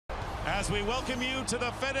As we welcome you to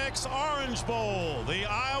the FedEx Orange Bowl, the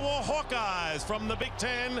Iowa Hawkeyes from the Big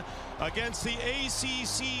Ten against the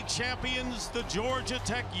ACC champions, the Georgia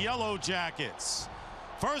Tech Yellow Jackets.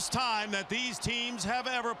 First time that these teams have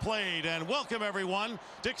ever played. And welcome everyone.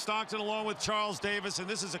 Dick Stockton along with Charles Davis, and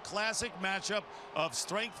this is a classic matchup of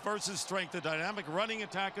strength versus strength, the dynamic running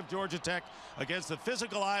attack of Georgia Tech against the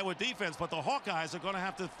physical Iowa defense. But the Hawkeyes are going to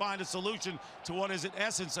have to find a solution to what is in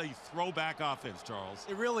essence a throwback offense, Charles.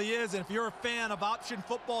 It really is, and if you're a fan of option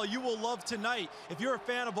football, you will love tonight. If you're a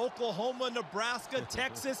fan of Oklahoma, Nebraska,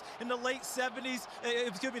 Texas in the late 70s,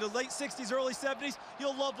 excuse me, the late 60s, early 70s,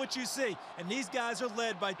 you'll love what you see. And these guys are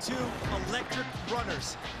led by two electric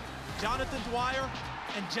runners, Jonathan Dwyer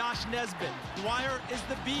and Josh Nesbitt. Dwyer is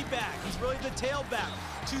the B-back. He's really the tailback.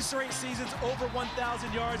 2 straight seasons over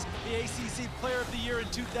 1,000 yards, the ACC Player of the Year in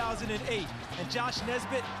 2008. And Josh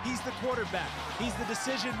Nesbitt, he's the quarterback. He's the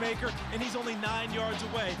decision maker, and he's only 9 yards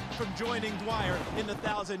away from joining Dwyer in the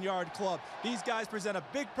 1,000-yard club. These guys present a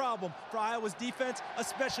big problem for Iowa's defense,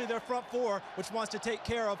 especially their front four, which wants to take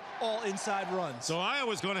care of all inside runs. So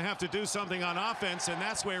Iowa's going to have to do something on offense, and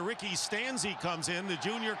that's where Ricky Stanzi comes in, the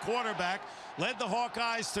junior quarterback. Led the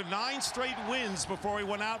Hawkeyes to 9 straight wins before he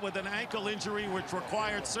went out with an ankle injury which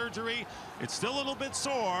required surgery. It's still a little bit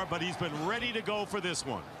sore, but he's been ready to go for this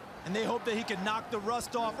one. And they hope that he can knock the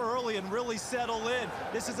rust off early and really settle in.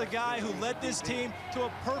 This is a guy who led this team to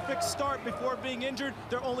a perfect start before being injured.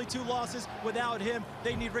 There are only 2 losses without him.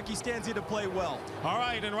 They need Ricky Stanzi to play well. All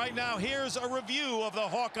right, and right now here's a review of the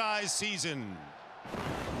Hawkeyes season.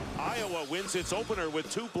 Iowa wins its opener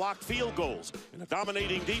with 2 blocked field goals, and a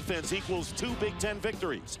dominating defense equals 2 Big Ten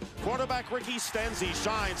victories. Quarterback Ricky Stanzi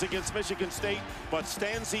shines against Michigan State, but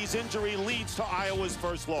Stanzi's injury leads to Iowa's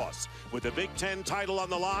first loss. With the Big Ten title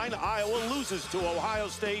on the line, Iowa loses to Ohio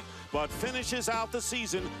State, but finishes out the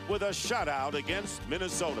season with a shutout against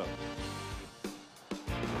Minnesota.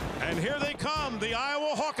 And here they come, the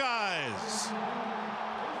Iowa Hawkeyes.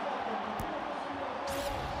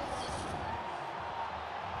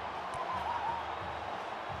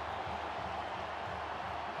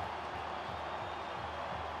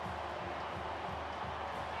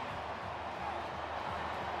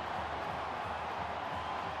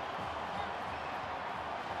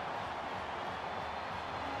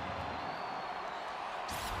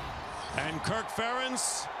 And Kirk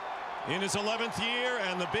Ferentz in his 11th year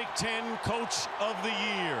and the Big Ten Coach of the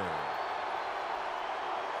Year.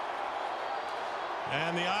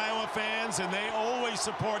 And the Iowa fans, and they always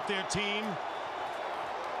support their team,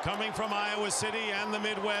 coming from Iowa City and the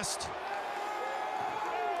Midwest.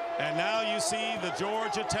 And now you see the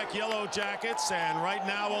Georgia Tech Yellow Jackets, and right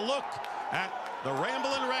now a look at the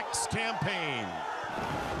Ramblin' Rex campaign.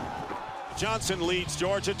 Johnson leads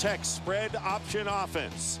Georgia Tech's spread option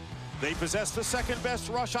offense. They possess the second-best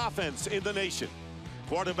rush offense in the nation.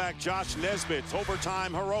 Quarterback Josh Nesbitt's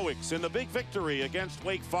overtime heroics in the big victory against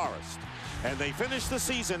Wake Forest. And they finish the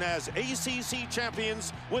season as ACC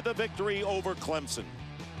champions with a victory over Clemson.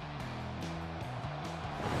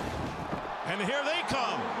 And here they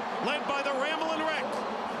come, led by the Ramblin' Wreck.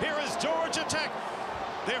 Here is Georgia Tech,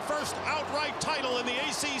 their first outright title in the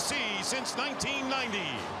ACC since 1990.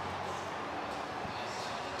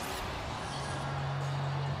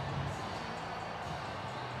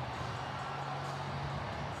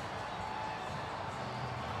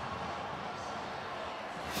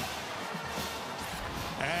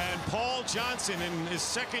 And Paul Johnson in his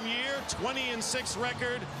second year, 20-6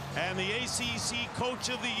 record, and the ACC Coach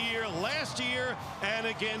of the Year last year and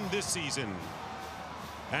again this season.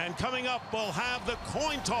 And coming up, we'll have the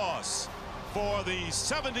coin toss for the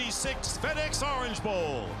 76th FedEx Orange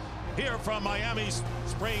Bowl here from Miami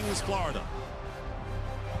Springs, Florida.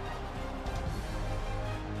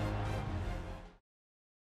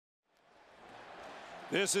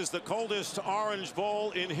 This is the coldest Orange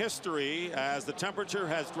Bowl in history as the temperature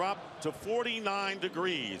has dropped to 49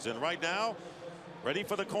 degrees. And right now, ready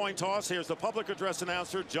for the coin toss, here's the public address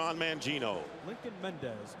announcer, John Mangino. Lincoln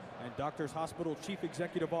Mendez and Doctors Hospital Chief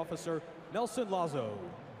Executive Officer, Nelson Lazo.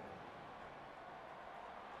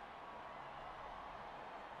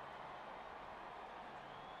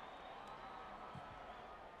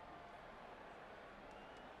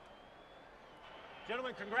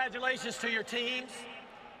 Gentlemen, congratulations to your teams.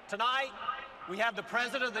 Tonight, we have the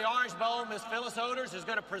president of the Orange Bowl, Ms. Phyllis Oders, is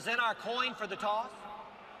going to present our coin for the toss.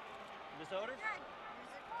 Ms. Oders?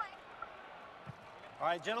 All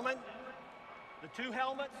right, gentlemen, the 2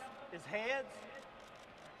 helmets is heads.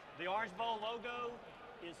 The Orange Bowl logo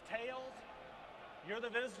is tails. You're the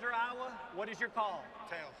visitor, Iowa. What is your call?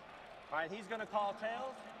 Tails. All right, he's going to call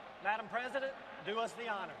tails. Madam President, do us the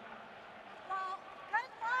honor. Well,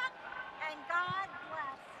 good luck.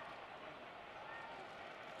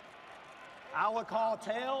 Iowa call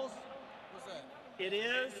tails. What's that? It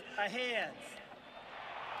is a heads.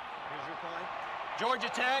 Here's your point.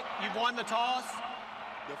 Georgia Tech, you've won the toss.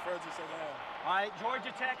 Defer to second half. All right,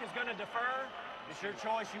 Georgia Tech is going to defer. It's your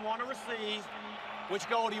choice. You want to receive. Which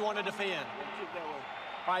goal do you want to defend? That way.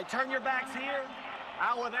 All right, turn your backs here.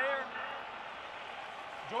 Iowa there.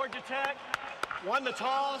 Georgia Tech won the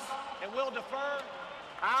toss and will defer.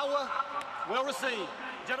 Iowa will receive.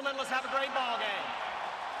 Gentlemen, let's have a great ball game.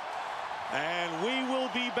 And we will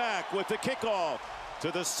be back with the kickoff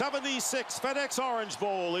to the 76 FedEx Orange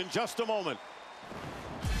Bowl in just a moment.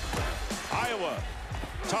 Iowa,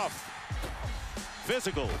 tough,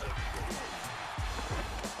 physical,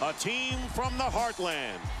 a team from the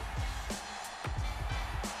heartland.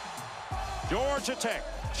 Georgia Tech,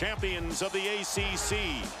 champions of the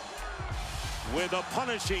ACC, with a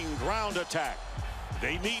punishing ground attack.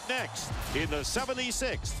 They meet next in the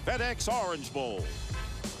 76th FedEx Orange Bowl.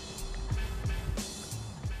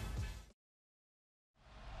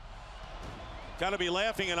 Got to be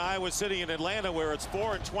laughing in Iowa City in Atlanta, where it's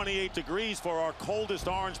 28 degrees for our coldest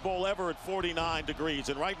Orange Bowl ever at 49 degrees.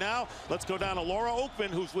 And right now, let's go down to Laura Oakman,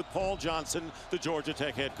 who's with Paul Johnson, the Georgia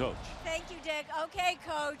Tech head coach. Thank you, Dick. Okay,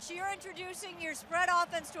 Coach, you're introducing your spread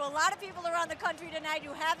offense to a lot of people around the country tonight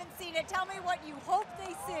who haven't seen it. Tell me what you hope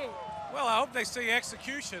they see. Well, I hope they see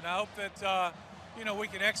execution. I hope that, we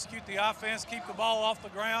can execute the offense, keep the ball off the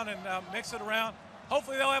ground, and mix it around.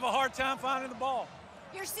 Hopefully they'll have a hard time finding the ball.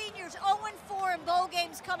 Your seniors 0-4 in bowl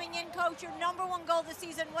games coming in, Coach. Your #1 goal this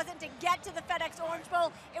season wasn't to get to the FedEx Orange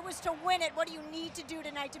Bowl. It was to win it. What do you need to do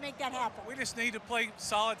tonight to make that happen? We just need to play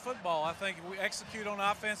solid football. I think we execute on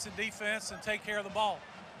offense and defense and take care of the ball.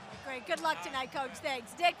 Great. Good luck tonight, Coach.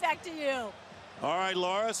 Thanks. Dick, back to you. All right,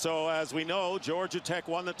 Laura, so as we know, Georgia Tech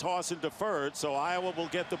won the toss and deferred, so Iowa will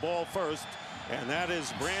get the ball first, and that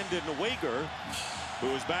is Brandon Wager, who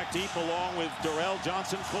is back deep along with Darrell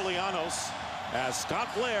Johnson-Koulianos, as Scott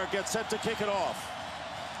Blair gets set to kick it off.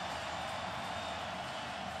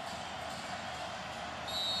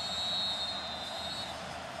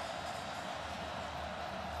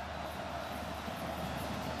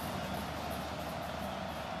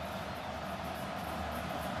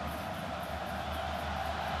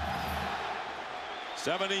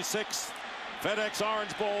 '76 FedEx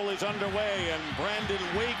Orange Bowl is underway, and Brandon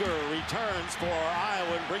Wager returns for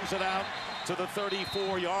Iowa and brings it out to the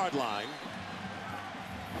 34-yard line.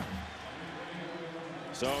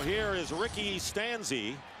 So here is Ricky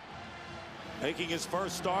Stanzi making his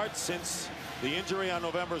first start since the injury on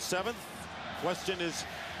November 7th. Question is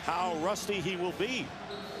how rusty he will be.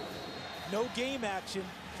 No game action,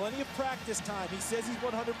 plenty of practice time. He says he's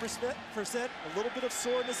 100%, a little bit of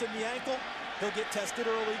soreness in the ankle. He'll get tested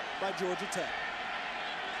early by Georgia Tech.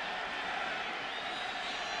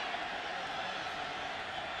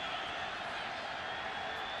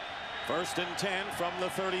 First and 10 from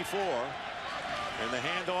the 34. And the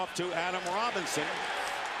handoff to Adam Robinson,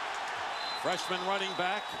 freshman running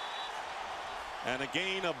back, and a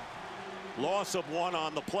gain of loss of 1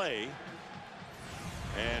 on the play.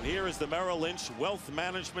 And here is the Merrill Lynch Wealth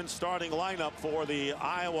Management starting lineup for the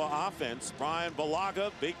Iowa offense. Brian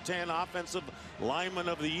Balaga, Big Ten Offensive Lineman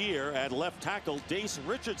of the Year at left tackle. Dace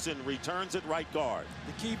Richardson returns at right guard.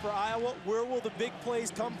 The key for Iowa, where will the big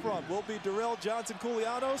plays come from? Will it be Darrell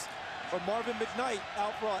Johnson-Koulianos or Marvin McKnight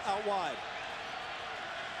out wide?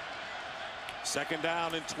 Second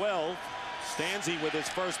down and 12. Stanzi with his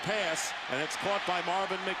first pass, and it's caught by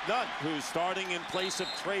Marvin McNutt, who's starting in place of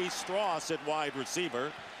Trey Strauss at wide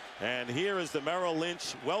receiver. And here is the Merrill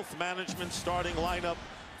Lynch Wealth Management starting lineup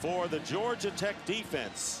for the Georgia Tech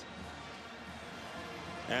defense.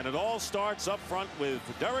 And it all starts up front with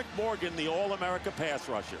Derek Morgan, the All-America pass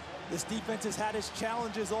rusher. This defense has had its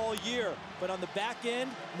challenges all year, but on the back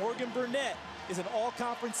end, Morgan Burnett is an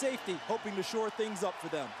all-conference safety, hoping to shore things up for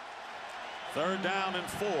them. Third down and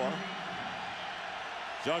 4.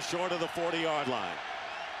 Just short of the 40-yard line.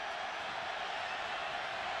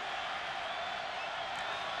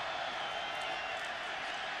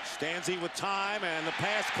 Stanzi with time, and the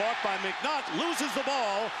pass caught by McNutt, loses the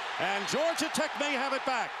ball, and Georgia Tech may have it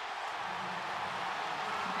back.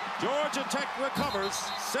 Georgia Tech recovers.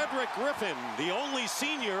 Cedric Griffin, the only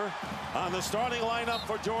senior on the starting lineup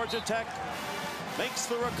for Georgia Tech, makes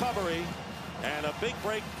the recovery, and a big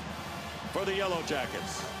break for the Yellow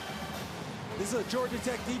Jackets. This is a Georgia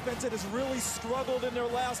Tech defense that has really struggled in their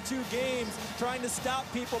last 2 games trying to stop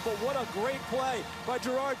people, but what a great play by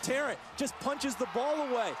Gerard Tarrant. Just punches the ball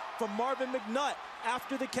away from Marvin McNutt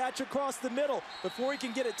after the catch across the middle. Before he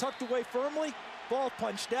can get it tucked away firmly, ball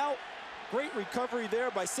punched out. Great recovery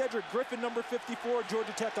there by Cedric Griffin, number 54,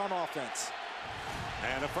 Georgia Tech on offense.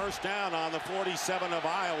 And a first down on the 47 of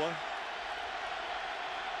Iowa.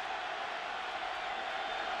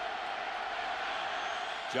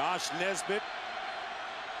 Josh Nesbitt,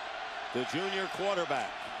 the junior quarterback.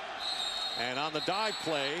 And on the dive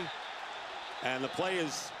play, and the play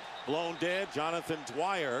is blown dead, Jonathan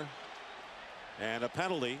Dwyer, and a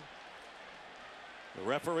penalty. The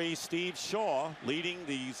referee, Steve Shaw, leading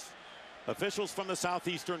these officials from the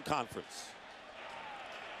Southeastern Conference.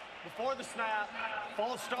 Before the snap,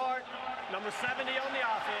 false start, number 70 on the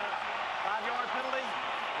offense. 5-yard penalty,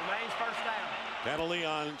 remains first down. Penalty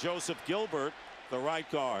on Joseph Gilbert, the right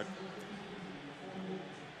guard.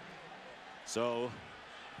 So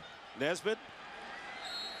Nesbitt,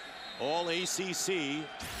 all ACC,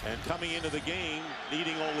 and coming into the game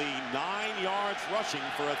needing only 9 yards rushing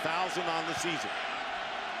for 1,000 on the season.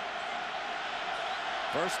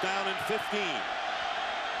 First down and 15.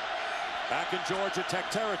 Back in Georgia Tech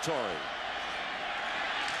territory.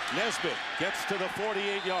 Nesbitt gets to the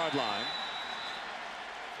 48-yard line.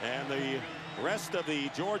 And the rest of the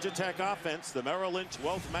Georgia Tech offense, the Merrill Lynch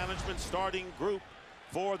Wealth Management starting group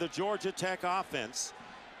for the Georgia Tech offense.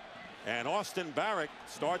 And Austin Barrick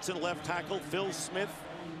starts in left tackle. Phil Smith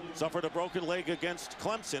suffered a broken leg against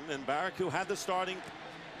Clemson, and Barrick, who had the starting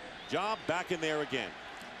job, back in there again.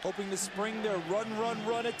 Hoping to spring their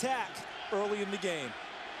run attack early in the game.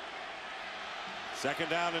 Second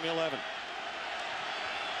down and 11.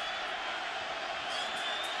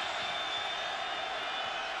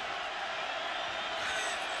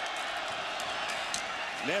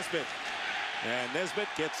 Nesbitt. And Nesbitt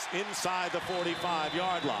gets inside the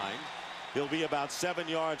 45-yard line. He'll be about 7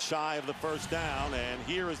 yards shy of the first down. And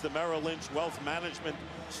here is the Merrill Lynch Wealth Management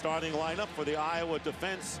starting lineup for the Iowa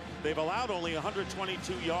defense. They've allowed only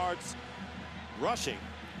 122 yards rushing.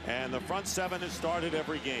 And the front seven has started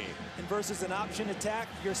every game. And versus an option attack,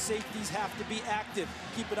 your safeties have to be active.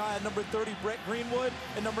 Keep an eye on number 30, Brett Greenwood,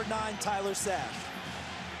 and number 9, Tyler Sash.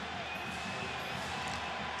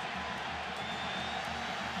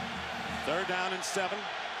 Third down and 7.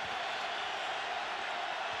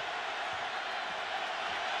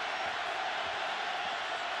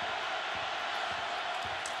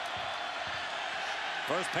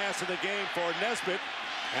 First pass of the game for Nesbitt,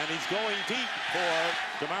 and he's going deep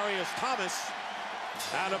for Demaryius Thomas.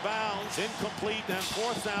 Out of bounds, incomplete, and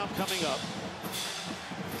fourth down coming up.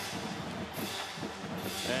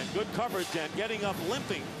 And good coverage, and getting up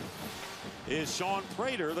limping is Sean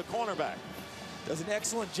Prater, the cornerback. Does an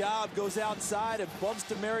excellent job, goes outside and bumps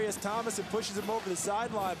Demaryius Thomas and pushes him over the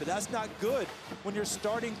sideline, but that's not good when your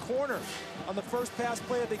starting corner on the first pass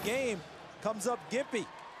play of the game comes up gimpy.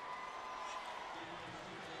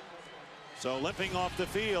 So limping off the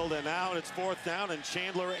field, and now it's fourth down, and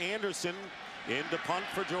Chandler Anderson in to punt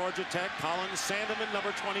for Georgia Tech. Colin Sandeman,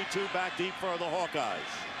 number 22, back deep for the Hawkeyes.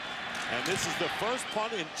 And this is the first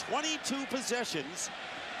punt in 22 possessions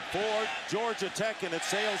for Georgia Tech, and it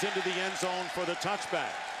sails into the end zone for the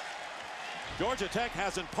touchback. Georgia Tech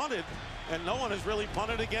hasn't punted, and no one has really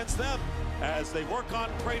punted against them as they work on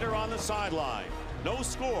Prater on the sideline. No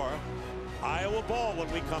score. Iowa ball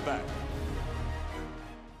when we come back.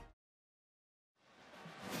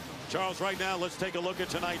 Charles, right now, let's take a look at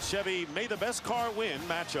tonight's Chevy May the Best Car Win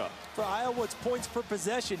matchup. For Iowa, it's points per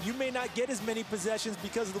possession. You may not get as many possessions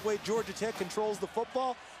because of the way Georgia Tech controls the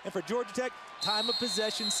football. And for Georgia Tech, time of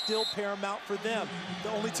possession still paramount for them.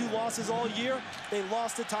 The only 2 losses all year, they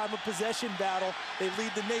lost the time of possession battle. They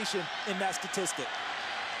lead the nation in that statistic.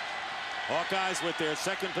 Hawkeyes with their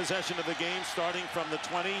second possession of the game, starting from the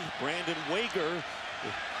 20. Brandon Wager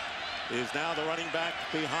is now the running back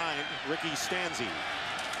behind Ricky Stanzi.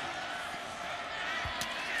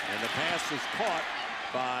 And the pass is caught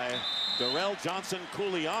by Darrell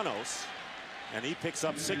Johnson-Koulianos, and he picks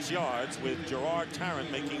up 6 yards with Gerard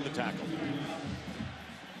Tarrant making the tackle.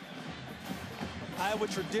 Iowa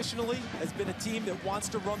traditionally has been a team that wants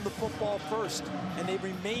to run the football first, and they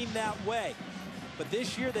remain that way. But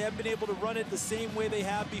this year they haven't been able to run it the same way they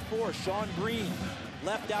have before. Sean Green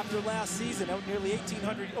left after last season, out nearly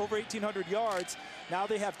over 1,800 yards. Now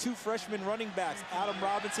they have 2 freshman running backs, Adam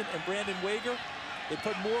Robinson and Brandon Wager. They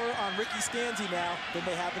put more on Ricky Stanzi now than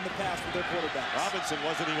they have in the past with their quarterbacks. Robinson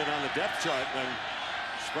wasn't even on the depth chart when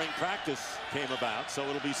spring practice came about, so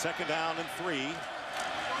it'll be second down and 3.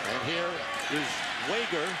 And here is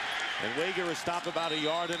Wager, and Wager is stopped about 1.5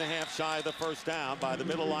 yards shy of the first down by the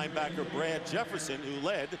middle linebacker Brad Jefferson, who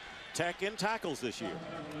led Tech in tackles this year.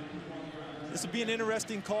 This will be an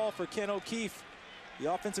interesting call for Ken O'Keefe,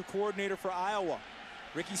 the offensive coordinator for Iowa.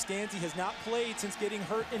 Ricky Stanzi has not played since getting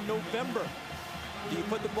hurt in November. Do you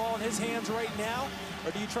put the ball in his hands right now,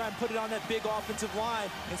 or do you try and put it on that big offensive line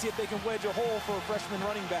and see if they can wedge a hole for a freshman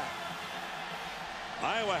running back?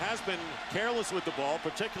 Iowa has been careless with the ball,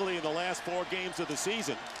 particularly in the last 4 games of the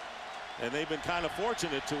season. And they've been kind of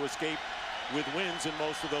fortunate to escape with wins in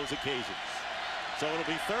most of those occasions. So it'll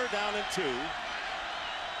be 3rd down and 2.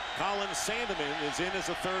 Colin Sandeman is in as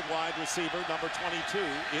a 3rd wide receiver, number 22,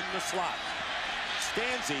 in the slot.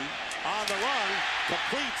 Stanzi on the run,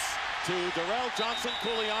 completes to Darrell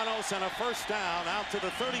Johnson-Koulianos, and a 1st down out to the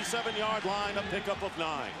 37-yard line, a pickup of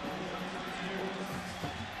 9.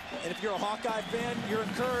 And if you're a Hawkeye fan, you're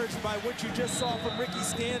encouraged by what you just saw from Ricky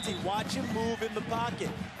Stanzi. Watch him move in the pocket.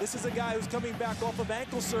 This is a guy who's coming back off of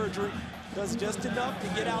ankle surgery, does just enough to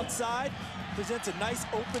get outside, presents a nice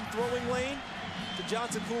open throwing lane to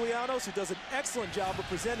Johnson-Koulianos, who does an excellent job of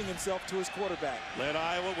presenting himself to his quarterback. Led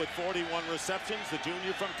Iowa with 41 receptions, the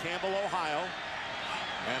junior from Campbell, Ohio.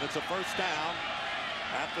 And it's a 1st down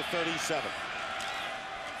at the 37.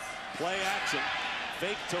 Play action.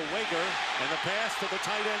 Fake to Wager, and the pass to the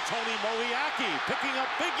tight end, Tony Moeaki, picking up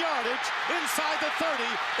big yardage inside the 30,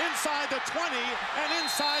 inside the 20, and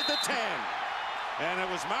inside the 10. And it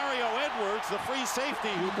was Mario Edwards, the free safety,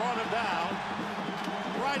 who brought him down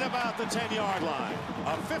right about the 10-yard line.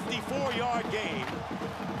 A 54-yard gain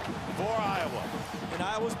for Iowa. And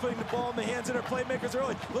Iowa's putting the ball in the hands of their playmakers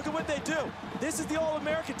early. Look at what they do. This is the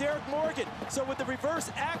All-American Derek Morgan. So with the reverse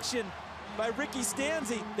action by Ricky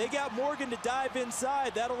Stanzi, they got Morgan to dive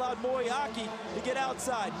inside. That allowed Moeaki to get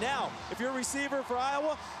outside. Now, if you're a receiver for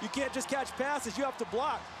Iowa, you can't just catch passes, you have to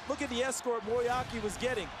block. Look at the escort Moeaki was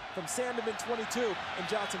getting from Sandeman 22 and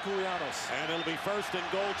Johnson-Koulianos. And it'll be 1st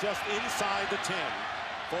and goal just inside the 10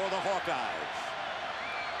 for the Hawkeyes.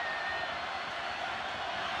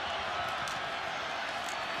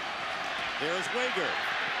 Here's Wager.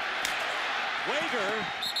 Wager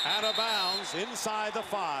out of bounds inside the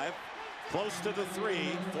 5. Close to the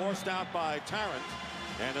 3, forced out by Tarrant,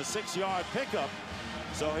 and a 6-yard pickup.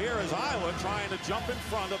 So here is Iowa trying to jump in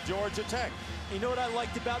front of Georgia Tech. You know what I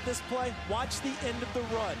liked about this play? Watch the end of the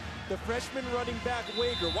run. The freshman running back,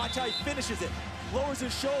 Wager, watch how he finishes it. Lowers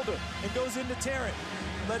his shoulder and goes into Tarrant,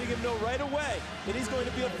 letting him know right away that he's going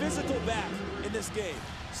to be a physical back in this game.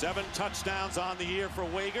 7 touchdowns on the year for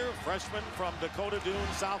Wager, freshman from Dakota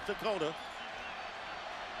Dunes, South Dakota.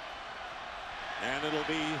 And it'll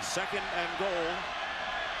be 2nd and goal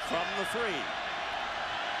from the 3.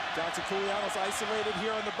 Johnson-Koulianos isolated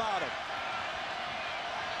here on the bottom.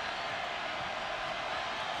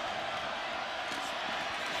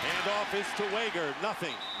 Handoff is to Wager,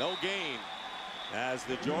 nothing, no gain. As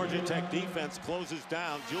the Georgia Tech defense closes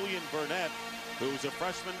down Julian Burnett, who's a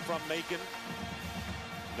freshman from Macon.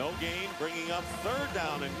 No gain, bringing up 3rd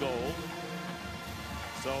down and goal.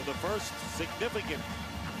 So the first significant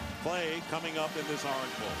play coming up in this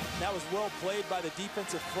Orange Bowl. That was well played by the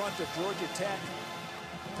defensive front of Georgia Tech.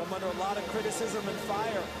 Come under a lot of criticism and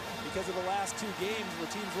fire because of the last 2 games where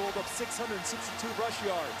teams rolled up 662 rush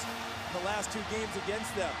yards in the last 2 games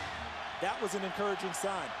against them. That was an encouraging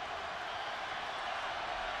sign.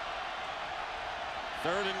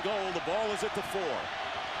 3rd and goal, the ball is at the 4.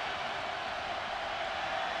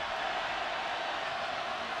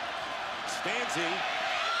 Stanzi,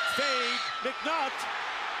 fade, McNutt,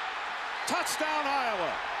 touchdown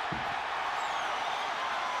Iowa.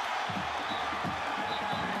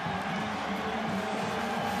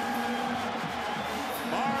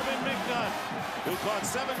 Marvin McNutt, who caught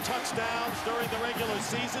 7 touchdowns during the regular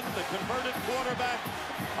season, the converted quarterback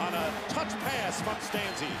on a touch pass from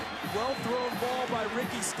Stanzi. Well thrown ball by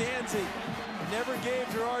Ricky Stanzi. Never gave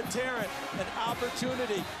Gerard Tarrant an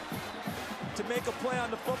opportunity to make a play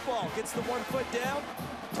on the football. Gets the 1 foot down,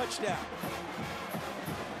 touchdown.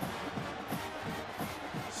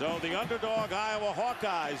 So the underdog Iowa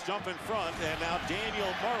Hawkeyes jump in front, and now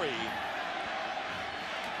Daniel Murray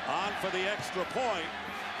on for the extra point.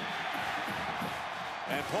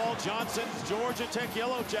 And Paul Johnson's Georgia Tech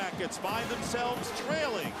Yellow Jackets find themselves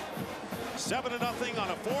trailing 7-0 on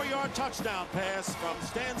a 4-yard touchdown pass from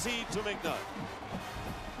Stanzi to McNutt.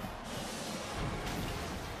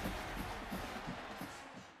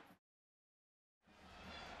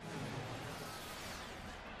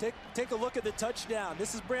 Take a look at the touchdown.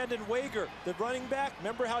 This is Brandon Wager, the running back.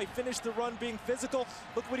 Remember how he finished the run being physical?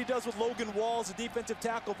 Look what he does with Logan Walls, the defensive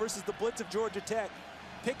tackle, versus the blitz of Georgia Tech.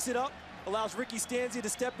 Picks it up, allows Ricky Stanzi to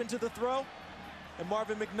step into the throw, and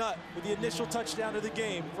Marvin McNutt with the initial touchdown of the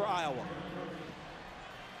game for Iowa.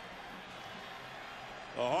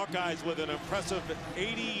 The Hawkeyes with an impressive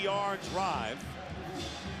 80-yard drive.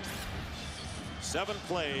 7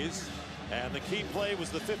 plays, And the key play was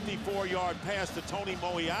the 54-yard pass to Tony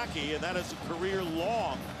Moeaki, and that is a career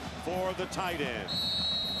long for the tight end.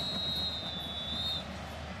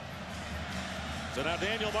 So now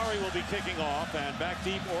Daniel Murray will be kicking off, and back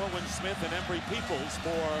deep Orwin Smith and Embry Peoples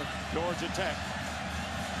for Georgia Tech.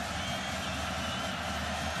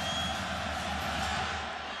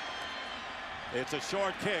 It's a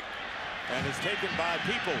short kick, and it's taken by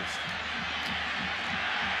Peoples.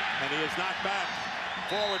 And he is knocked back.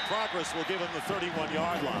 Forward progress will give him the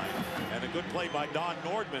 31-yard line. And a good play by Don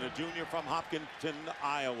Nordman, a junior from Hopkinton,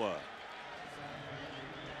 Iowa.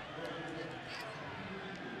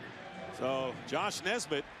 So Josh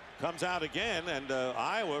Nesbitt comes out again, and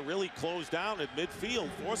Iowa really closed down at midfield,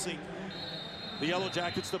 forcing the Yellow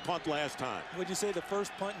Jackets to punt last time. Would you say the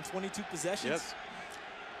first punt in 22 possessions? Yes.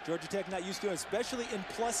 Georgia Tech not used to it, especially in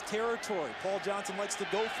plus territory. Paul Johnson likes to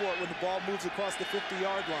go for it when the ball moves across the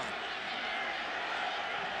 50-yard line.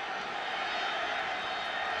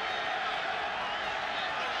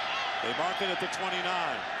 They mark it at the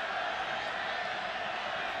 29.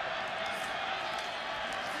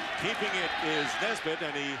 Keeping it is Nesbitt,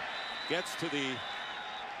 and he gets to the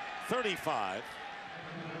 35.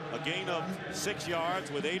 A gain of 6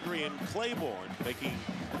 yards with Adrian Claiborne making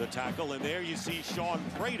the tackle. And there you see Sean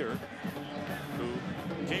Prater,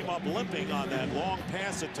 who came up limping on that long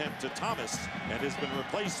pass attempt to Thomas and has been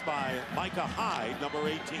replaced by Micah Hyde, number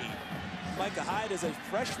 18. Micah Hyde is a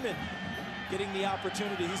freshman getting the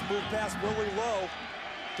opportunity. He's moved past Willie Lowe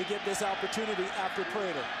to get this opportunity after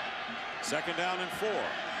Prater. 2nd down and 4.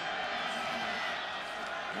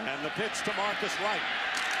 And the pitch to Marcus Wright.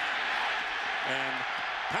 And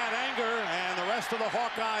Pat Anger and the rest of the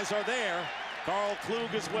Hawkeyes are there. Carl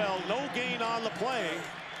Klug as well. No gain on the play.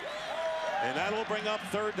 And that'll bring up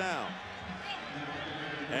 3rd down.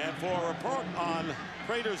 And for a report on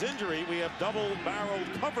Prater's injury, we have double-barreled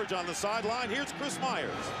coverage on the sideline. Here's Chris Myers.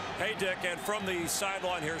 Hey, Dick, and from the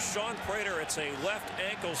sideline here, Sean Prater, it's a left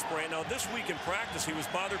ankle sprain. Now, this week in practice, he was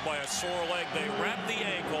bothered by a sore leg. They wrapped the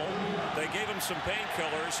ankle. They gave him some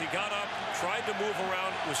painkillers. He got up, tried to move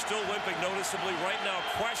around, was still limping noticeably. Right now,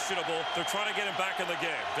 questionable. They're trying to get him back in the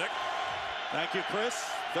game. Dick? Thank you, Chris.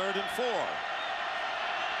 3rd and 4.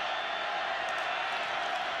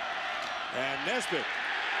 And Nesbitt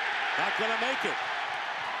not going to make it.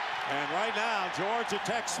 And right now, Georgia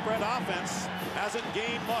Tech spread offense hasn't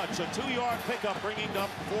gained much. A 2-yard pickup bringing up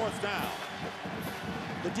 4th down.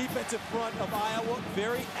 The defensive front of Iowa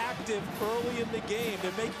very active early in the game.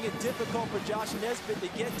 They're making it difficult for Josh Nesbitt to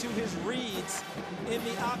get to his reads in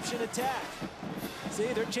the option attack.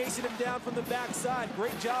 See, they're chasing him down from the backside.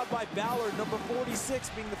 Great job by Ballard, number 46,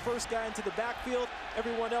 being the first guy into the backfield.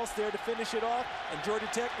 Everyone else there to finish it off, and Georgia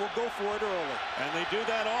Tech will go for it early. And they do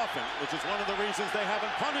that often, which is one of the reasons they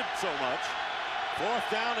haven't punted so much. 4th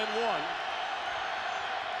down and 1.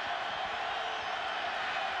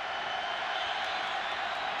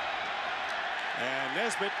 And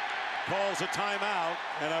Nesbitt calls a timeout,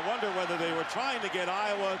 and I wonder whether they were trying to get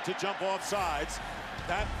Iowa to jump off sides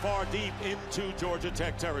that far deep into Georgia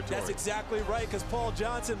Tech territory. That's exactly right, because Paul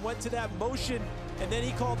Johnson went to that motion, and then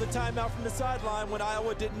he called the timeout from the sideline when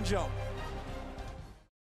Iowa didn't jump.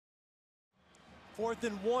 4th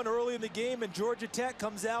and 1 early in the game, and Georgia Tech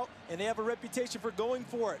comes out, and they have a reputation for going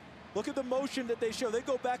for it. Look at the motion that they show. They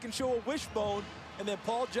go back and show a wishbone, and then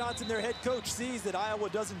Paul Johnson, their head coach, sees that Iowa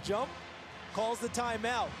doesn't jump, calls the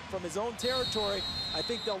timeout from his own territory. I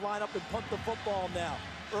think they'll line up and punt the football now.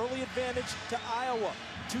 Early advantage to Iowa.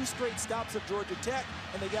 2 straight stops of Georgia Tech,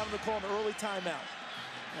 and they got them to call an early timeout.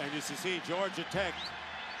 And you see Georgia Tech,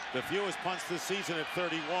 the fewest punts this season at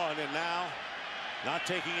 31, and now not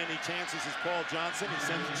taking any chances is Paul Johnson. He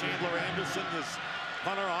sends Chandler Anderson, his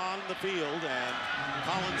punter, on the field, and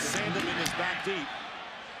Colin Sandeman is back deep.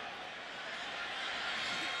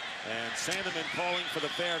 And Sandeman calling for the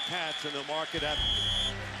fair catch, and they'll mark it at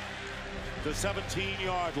the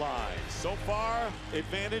 17-yard line. So far,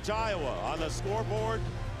 advantage Iowa on the scoreboard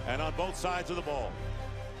and on both sides of the ball.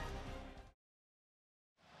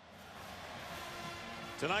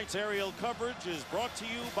 Tonight's aerial coverage is brought to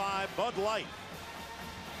you by Bud Light.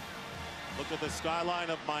 Look at the skyline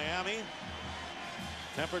of Miami.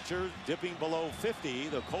 Temperature dipping below 50,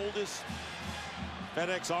 the coldest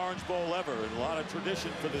FedEx Orange Bowl ever, and a lot of tradition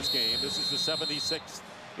for this game. This is the 76th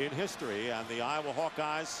in history, and the Iowa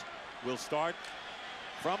Hawkeyes will start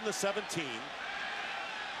from the 17.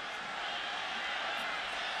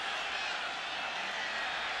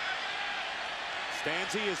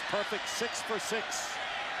 Stanzi is perfect, 6 for 6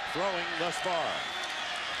 throwing thus far.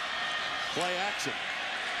 Play action.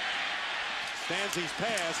 Stanzi's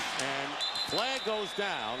pass, and flag goes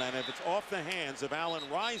down, and if it's off the hands of Alan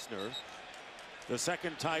Reisner, the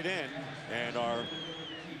second tight end, and our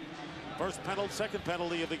second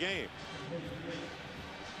penalty of the game.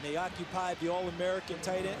 They occupied the All-American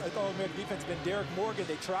tight end, All-American defenseman Derek Morgan.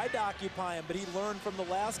 They tried to occupy him, but he learned from the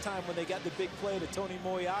last time when they got the big play to Tony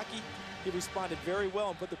Moeaki. He responded very well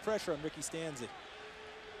and put the pressure on Ricky Stanzi.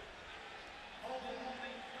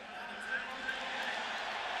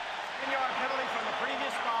 10-yard penalty from the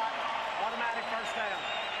previous spot, automatic first down.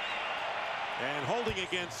 And holding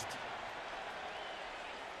against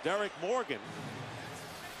Derek Morgan.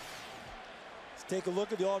 Let's take a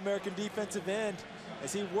look at the All-American defensive end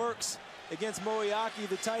as he works against Moeaki,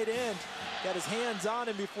 the tight end. Got his hands on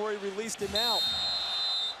him before he released him out.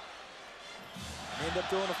 Ended up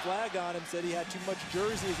throwing a flag on him, said he had too much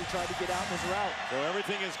jersey as he tried to get out in his route. So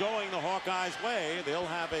everything is going the Hawkeyes' way. They'll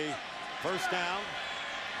have a first down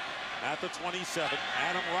at the 27.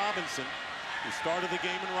 Adam Robinson, who started the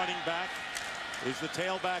game in running back, is the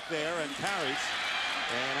tailback there and carries.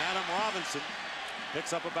 And Adam Robinson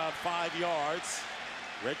picks up about 5 yards.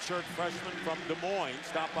 Redshirt freshman from Des Moines,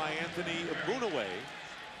 stopped by Anthony Bunaway,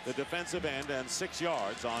 the defensive end, and 6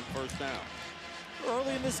 yards on first down.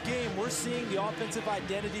 Early in this game, we're seeing the offensive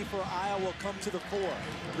identity for Iowa come to the fore.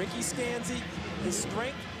 Ricky Stanzi, his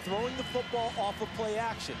strength, throwing the football off of play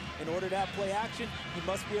action. In order to have play action, he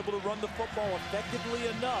must be able to run the football effectively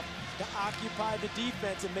enough to occupy the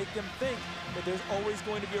defense and make them think that there's always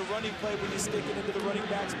going to be a running play when you stick it into the running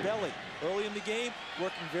back's belly. Early in the game,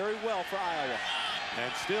 working very well for Iowa.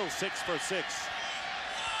 And still 6 for 6.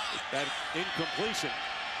 That incompletion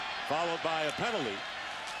followed by a penalty.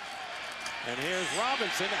 And here's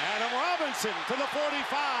Robinson, Adam Robinson to the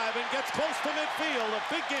 45 and gets close to midfield, a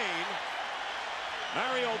big gain.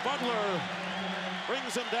 Mario Butler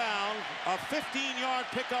brings him down, a 15-yard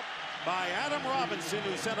pickup by Adam Robinson,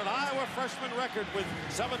 who set an Iowa freshman record with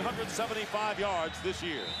 775 yards this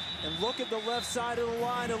year. And look at the left side of the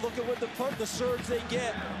line and look at what the surge they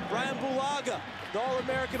get. Brian Bulaga, the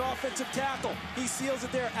All-American offensive tackle. He seals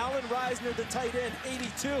it there. Alan Reisner, the tight end,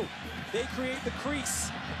 82. They create the crease.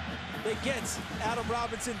 They get Adam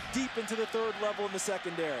Robinson deep into the third level in the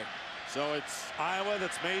secondary. So it's Iowa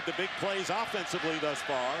that's made the big plays offensively thus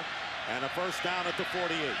far, and a first down at the 48.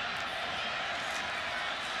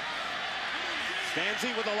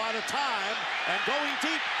 Stanzi with a lot of time and going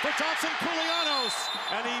deep for Johnson Koulianos,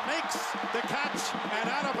 and he makes the catch and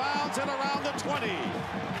out of bounds at around the 20.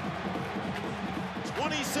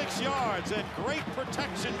 26 yards and great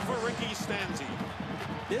protection for Ricky Stanzi.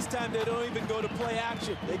 This time they don't even go to play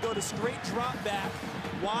action. They go to straight drop back.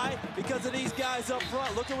 Why? Because of these guys up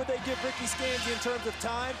front. Look at what they give Ricky Stanzi in terms of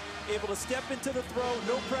time. Able to step into the throw,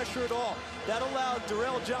 no pressure at all. That allowed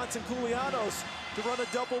Darrell Johnson Koulianos to run a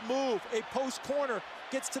double move. A post corner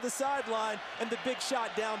gets to the sideline, and the big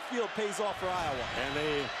shot downfield pays off for Iowa. And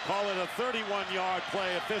they call it a 31-yard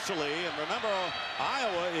play officially. And remember,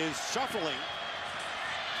 Iowa is shuffling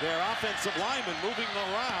their offensive linemen, moving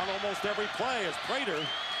around almost every play as Prater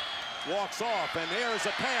walks off. And there's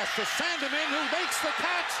a pass to Sandeman, who makes the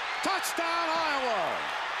catch. Touchdown,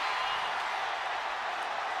 Iowa!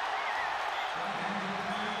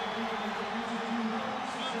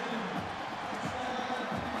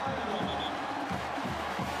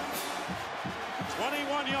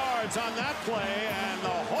 Yards on that play, and the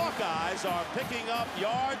Hawkeyes are picking up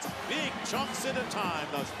yards, big chunks at a time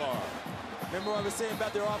thus far. Remember what I was saying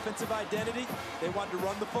about their offensive identity? They want to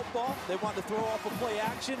run the football. They want to throw off a play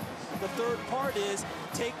action. The third part is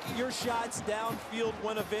take your shots downfield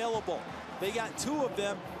when available. They got 2 of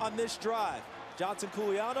them on this drive. Johnson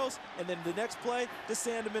Koulianos, and then the next play to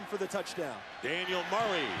Sandeman for the touchdown. Daniel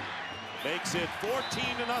Murray makes it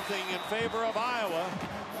 14-0 in favor of Iowa.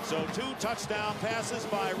 So 2 touchdown passes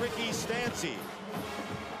by Ricky Stanzi.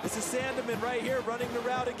 This is Sandeman right here running the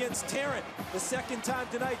route against Tarrant. The second time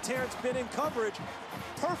tonight Tarrant's been in coverage.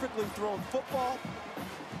 Perfectly thrown football.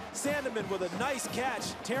 Sandeman with a nice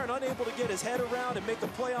catch. Tarrant unable to get his head around and make a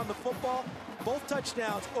play on the football. Both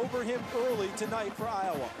touchdowns over him early tonight for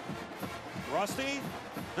Iowa. Rusty?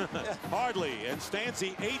 Hardly. And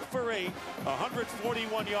Stanzi 8 for 8,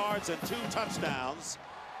 141 yards and 2 touchdowns.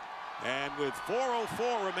 And with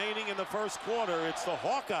 4:04 remaining in the first quarter, it's the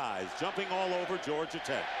Hawkeyes jumping all over Georgia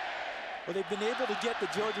Tech. Well, they've been able to get the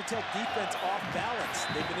Georgia Tech defense off balance.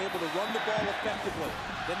 They've been able to run the ball effectively.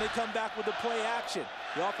 Then they come back with the play action.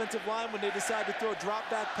 The offensive line, when they decide to throw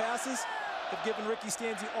drop-back passes, have given Ricky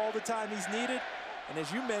Stanzi all the time he's needed. And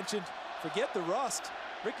as you mentioned, forget the rust.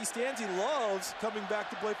 Ricky Stanzi loves coming back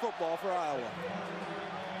to play football for Iowa.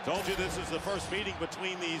 Told you this is the first meeting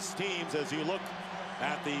between these teams as you look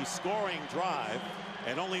at the scoring drive.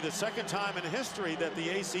 And only the second time in history that the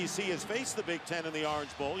ACC has faced the Big Ten in the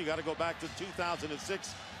Orange Bowl. You got to go back to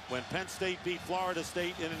 2006 when Penn State beat Florida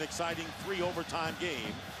State in an exciting 3-overtime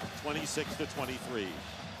game, 26-23.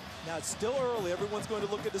 Now, it's still early. Everyone's going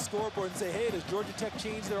to look at the scoreboard and say, hey, does Georgia Tech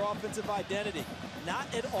change their offensive identity?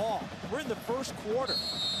 Not at all. We're in the first quarter.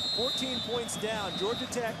 14 points down. Georgia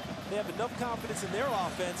Tech, they have enough confidence in their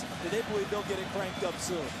offense that they believe they'll get it cranked up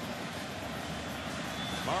soon.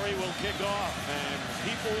 Murray will kick off, and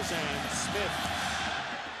Peoples and Smith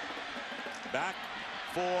back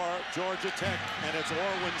for Georgia Tech, and it's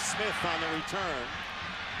Orwin Smith on the return.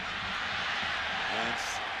 And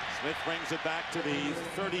Smith brings it back to the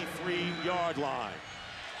 33-yard line.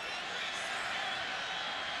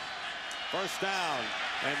 First down,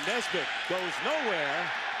 and Nesbitt goes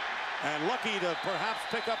nowhere, and lucky to perhaps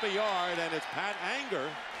pick up a yard, and it's Pat Anger.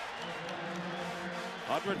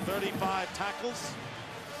 135 tackles.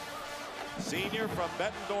 Senior from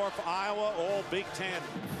Bettendorf, Iowa, all Big Ten.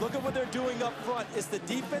 Look at what they're doing up front. It's the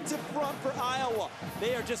defensive front for Iowa.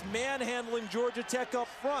 They are just manhandling Georgia Tech up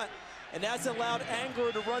front, and that's allowed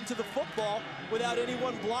Anger to run to the football without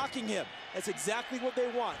anyone blocking him. That's exactly what they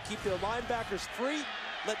want. Keep their linebackers free,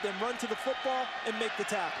 let them run to the football, and make the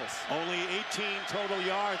tackles. Only 18 total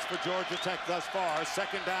yards for Georgia Tech thus far.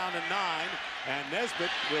 Second down and 9, and Nesbitt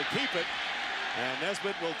will keep it. And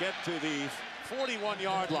Nesbitt will get to the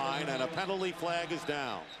 41-yard line, and a penalty flag is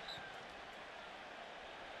down.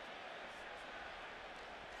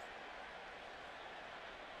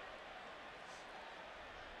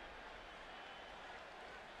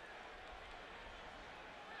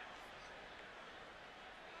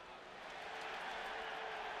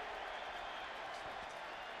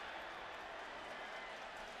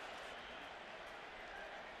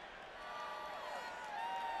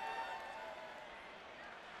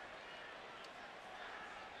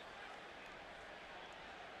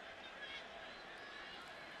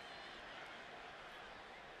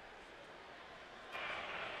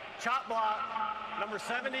 Chop block, number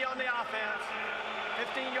 70 on the offense.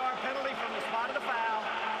 15-yard penalty from the spot of the foul.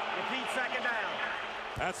 Repeat, second down.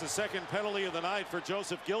 That's the second penalty of the night for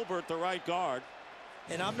Joseph Gilbert, the right guard.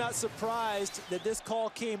 And I'm not surprised that this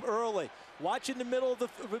call came early. Watch in the middle of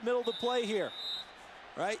the play here,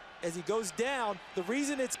 right? As he goes down, the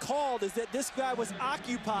reason it's called is that this guy was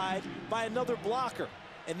occupied by another blocker.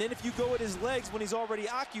 And then if you go at his legs when he's already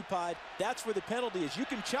occupied, that's where the penalty is. You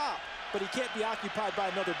can chop, but he can't be occupied by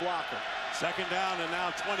another blocker. Second down and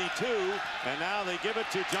now 22, and now they give it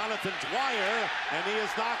to Jonathan Dwyer, and he is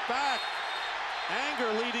knocked back.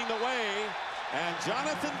 Anger leading the way, and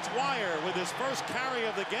Jonathan Dwyer with his first carry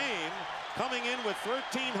of the game, coming in with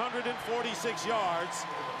 1,346 yards.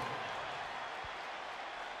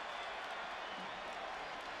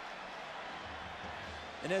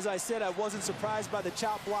 And as I said, I wasn't surprised by the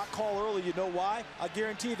chop block call early. You know why? I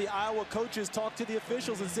guarantee the Iowa coaches talked to the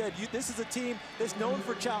officials and said, this is a team that's known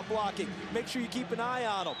for chop blocking. Make sure you keep an eye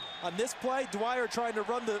on them. On this play, Dwyer trying to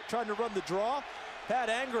run the draw. Pat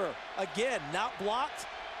Anger, again, not blocked,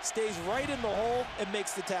 stays right in the hole and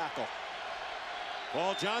makes the tackle.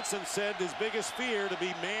 Paul Johnson said his biggest fear to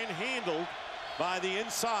be manhandled by the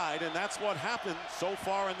inside, and that's what happened so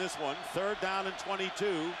far in this one. Third down and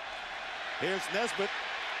 22. Here's Nesbitt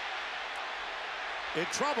in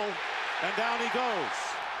trouble, and down he goes.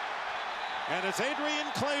 And it's Adrian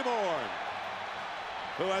Claiborne,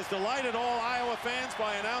 who has delighted all Iowa fans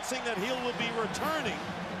by announcing that he will be returning.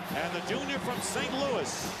 And the junior from St.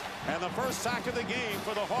 Louis, and the first sack of the game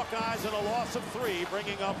for the Hawkeyes, and a loss of 3,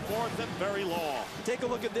 bringing up 4th and very long. Take a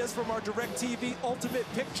look at this from our DirecTV Ultimate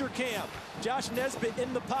Picture Cam. Josh Nesbitt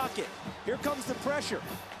in the pocket. Here comes the pressure.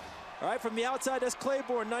 All right, from the outside, that's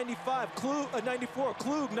Claiborne, 95, 94,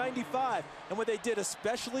 Klug, 95. And what they did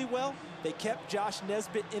especially well, they kept Josh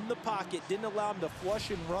Nesbitt in the pocket, didn't allow him to flush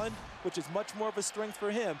and run, which is much more of a strength for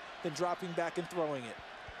him than dropping back and throwing it.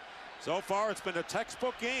 So far, it's been a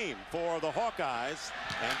textbook game for the Hawkeyes,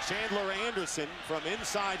 and Chandler Anderson from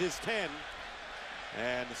inside his 10.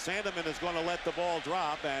 And Sandeman is going to let the ball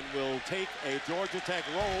drop and will take a Georgia Tech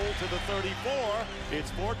roll to the 34. It's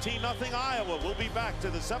 14-0 Iowa. We'll be back to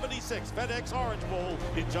the 76 FedEx Orange Bowl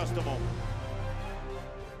in just a moment.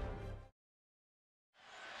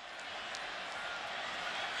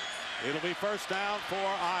 It'll be first down for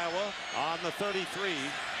Iowa on the 33.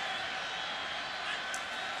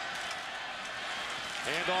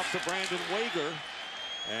 Hand off to Brandon Wager.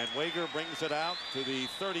 And Wager brings it out to the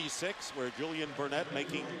 36, where Julian Burnett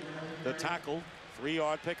making the tackle.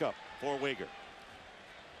 3-yard pickup for Wager.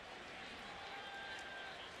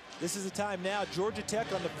 This is the time now. Georgia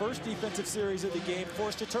Tech on the first defensive series of the game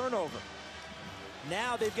forced a turnover. 2nd and 10. 2nd and 10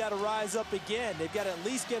 Now they've got to rise up again. They've got to at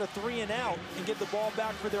least get a 3-and-out and get the ball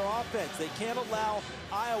back for their offense. They can't allow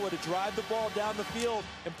Iowa to drive the ball down the field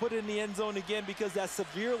and put it in the end zone again, because that's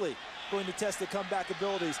severely going to test the comeback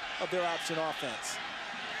abilities of their option offense.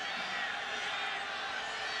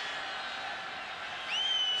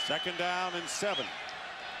 Second down and 7.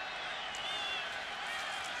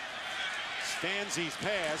 Stanzi's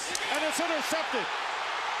pass, and it's intercepted.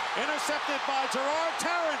 Intercepted by Gerard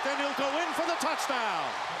Tarrant, and he'll go in for the touchdown.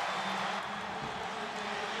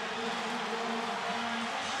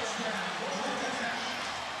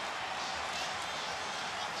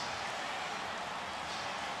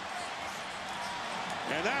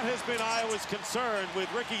 And that has been Iowa's concern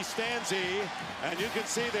with Ricky Stanzi. And you can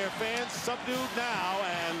see their fans subdued now.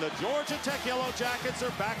 And the Georgia Tech Yellow Jackets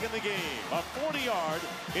are back in the game. A 40-yard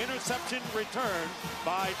interception return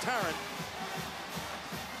by Tarrant.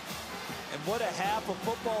 And what a half of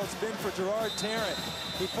football it's been for Gerard Tarrant.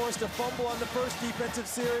 He forced a fumble on the first defensive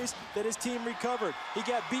series that his team recovered. He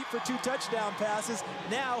got beat for 2 touchdown passes.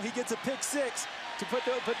 Now he gets a pick 6 to put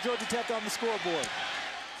Georgia Tech on the scoreboard.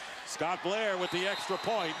 Scott Blair with the extra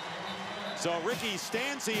point. So Ricky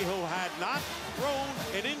Stanzi, who had not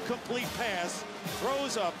thrown an incomplete pass,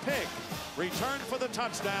 throws a pick, return for the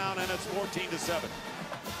touchdown, and it's 14-7.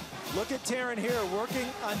 Look at Tarrant here working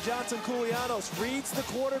on Johnson Koulianos. Reads the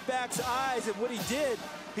quarterback's eyes, and what he did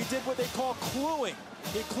what they call cluing.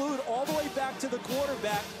 He clued all the way back to the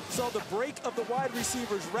quarterback, saw the break of the wide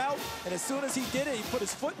receiver's route, and as soon as he did it, he put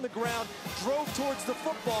his foot in the ground, drove towards the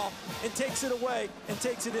football, and takes it away and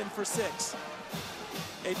takes it in for 6.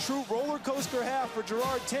 A true roller coaster half for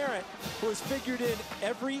Gerard Tarrant, who has figured in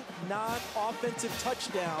every non-offensive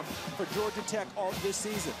touchdown for Georgia Tech all this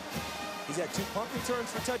season. He's had 2 punt returns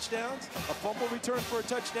for touchdowns, a fumble return for a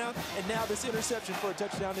touchdown, and now this interception for a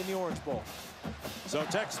touchdown in the Orange Bowl. So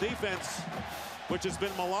Tech's defense, which has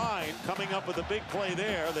been maligned, coming up with a big play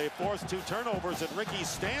there. They forced 2 turnovers, and Ricky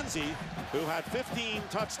Stanzi, who had 15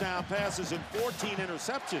 touchdown passes and 14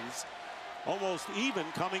 interceptions, almost even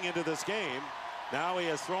coming into this game. Now he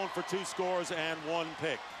has thrown for 2 scores and 1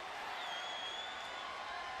 pick.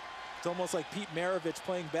 It's almost like Pete Maravich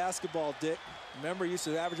playing basketball, Dick. Remember, he used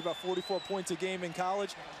to average about 44 points a game in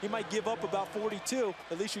college. He might give up about 42.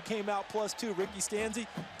 At least you came out +2. Ricky Stanzi,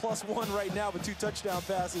 +1 right now with 2 touchdown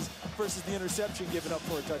passes versus the interception given up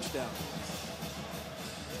for a touchdown.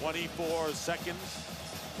 24 seconds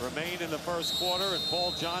remain in the first quarter, and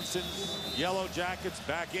Paul Johnson, Yellow Jackets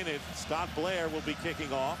back in it. Scott Blair will be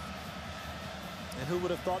kicking off. And who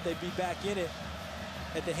would have thought they'd be back in it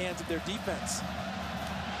at the hands of their defense?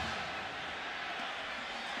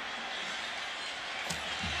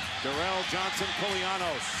 Darrell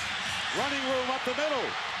Johnson-Koulianos, running room up the middle.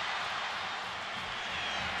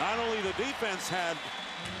 Not only the defense had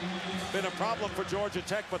been a problem for Georgia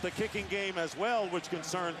Tech, but the kicking game as well, which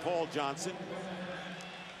concerned Paul Johnson.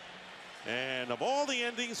 And of all the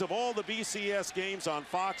endings of all the BCS games on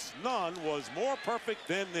Fox, none was more perfect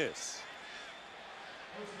than this.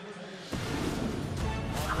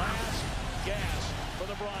 Last gas for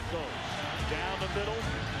the Broncos. Down the middle,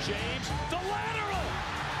 James, the lateral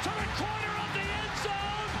to the corner of the end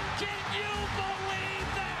zone. Can you believe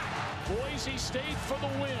that? Boise State for the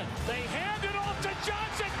win. They hand it off to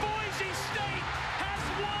Johnson. Boise State has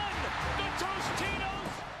won the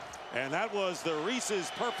Tostitos. And that was the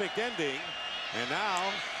Reese's perfect ending. And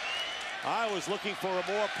now I was looking for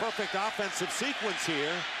a more perfect offensive sequence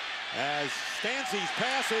here, as Stanzi's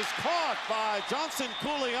pass is caught by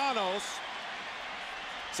Johnson-Koulianos.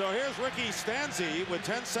 So here's Ricky Stanzi with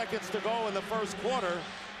 10 seconds to go in the first quarter.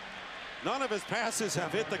 None of his passes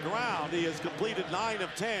have hit the ground. He has completed 9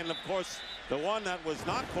 of 10. Of course, the one that was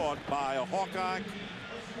not caught by a Hawkeye,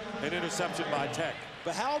 an interception by Tech.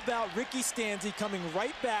 But how about Ricky Stanzi coming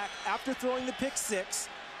right back after throwing the pick 6?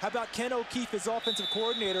 How about Ken O'Keefe, his offensive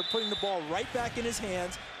coordinator, putting the ball right back in his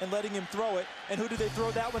hands and letting him throw it? And who did they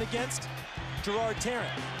throw that one against? Gerard Tarrant.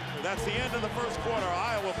 That's the end of the first quarter.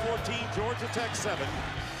 Iowa 14, Georgia Tech 7.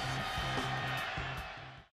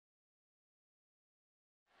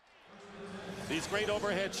 These great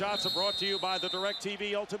overhead shots are brought to you by the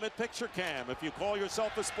DirecTV Ultimate Picture Cam. If you call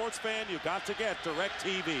yourself a sports fan, you've got to get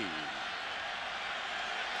DirecTV.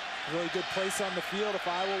 Really good place on the field. If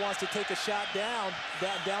Iowa wants to take a shot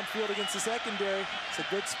downfield against the secondary, it's a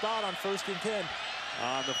good spot on 1st and 10.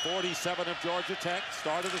 On the 47 of Georgia Tech,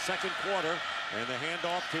 start of the second quarter, and the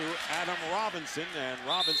handoff to Adam Robinson, and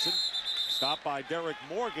Robinson stopped by Derek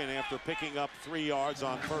Morgan after picking up 3 yards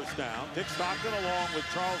on first down. Dick Stockton along with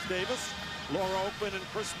Charles Davis, Laura Oakman, and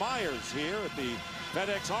Chris Myers here at the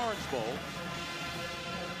FedEx Orange Bowl.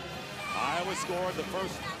 Iowa scored the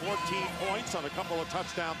first 14 points on a couple of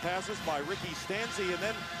touchdown passes by Ricky Stanzi, and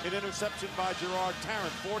then an interception by Gerard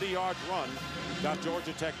Tarrant. 40-yard run got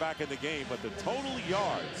Georgia Tech back in the game, but the total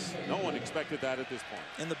yards, no one expected that at this point.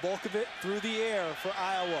 And the bulk of it through the air for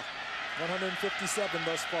Iowa. 157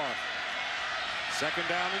 thus far. Second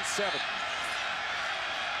down and 7.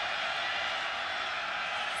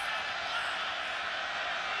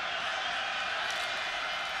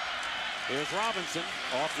 Here's Robinson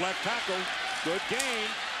off left tackle. Good gain.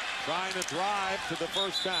 Trying to drive to the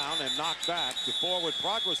first down and knock back. The forward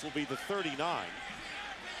progress will be the 39.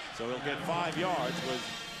 So he'll get 5 yards with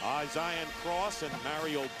Isaiah Cross and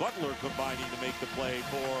Mario Butler combining to make the play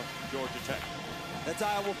for Georgia Tech. That's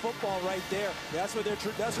Iowa football right there. That's what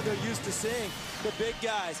they're used to seeing. The big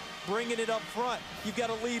guys bringing it up front. You've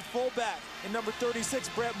got a lead fullback in number 36,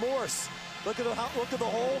 Brett Morse. Look at the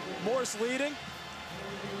hole. Morse leading.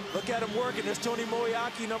 Look at him working. There's Tony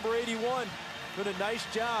Moeaki, number 81. Doing a nice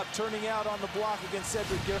job turning out on the block against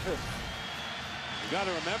Cedric Griffith. You got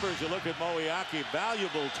to remember, as you look at Moeaki,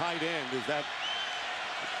 valuable tight end is that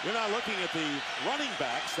you're not looking at the running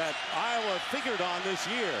backs that Iowa figured on this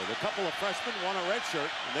year. The couple of freshmen won a red shirt,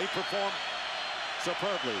 and they performed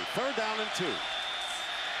superbly. Third down and 2.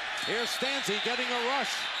 Here's Stanzi getting a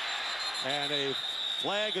rush. And a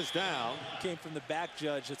flag is down. Came from the back,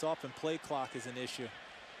 Judge. It's often play clock is an issue.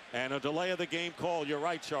 And a delay of the game call. You're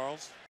right, Charles.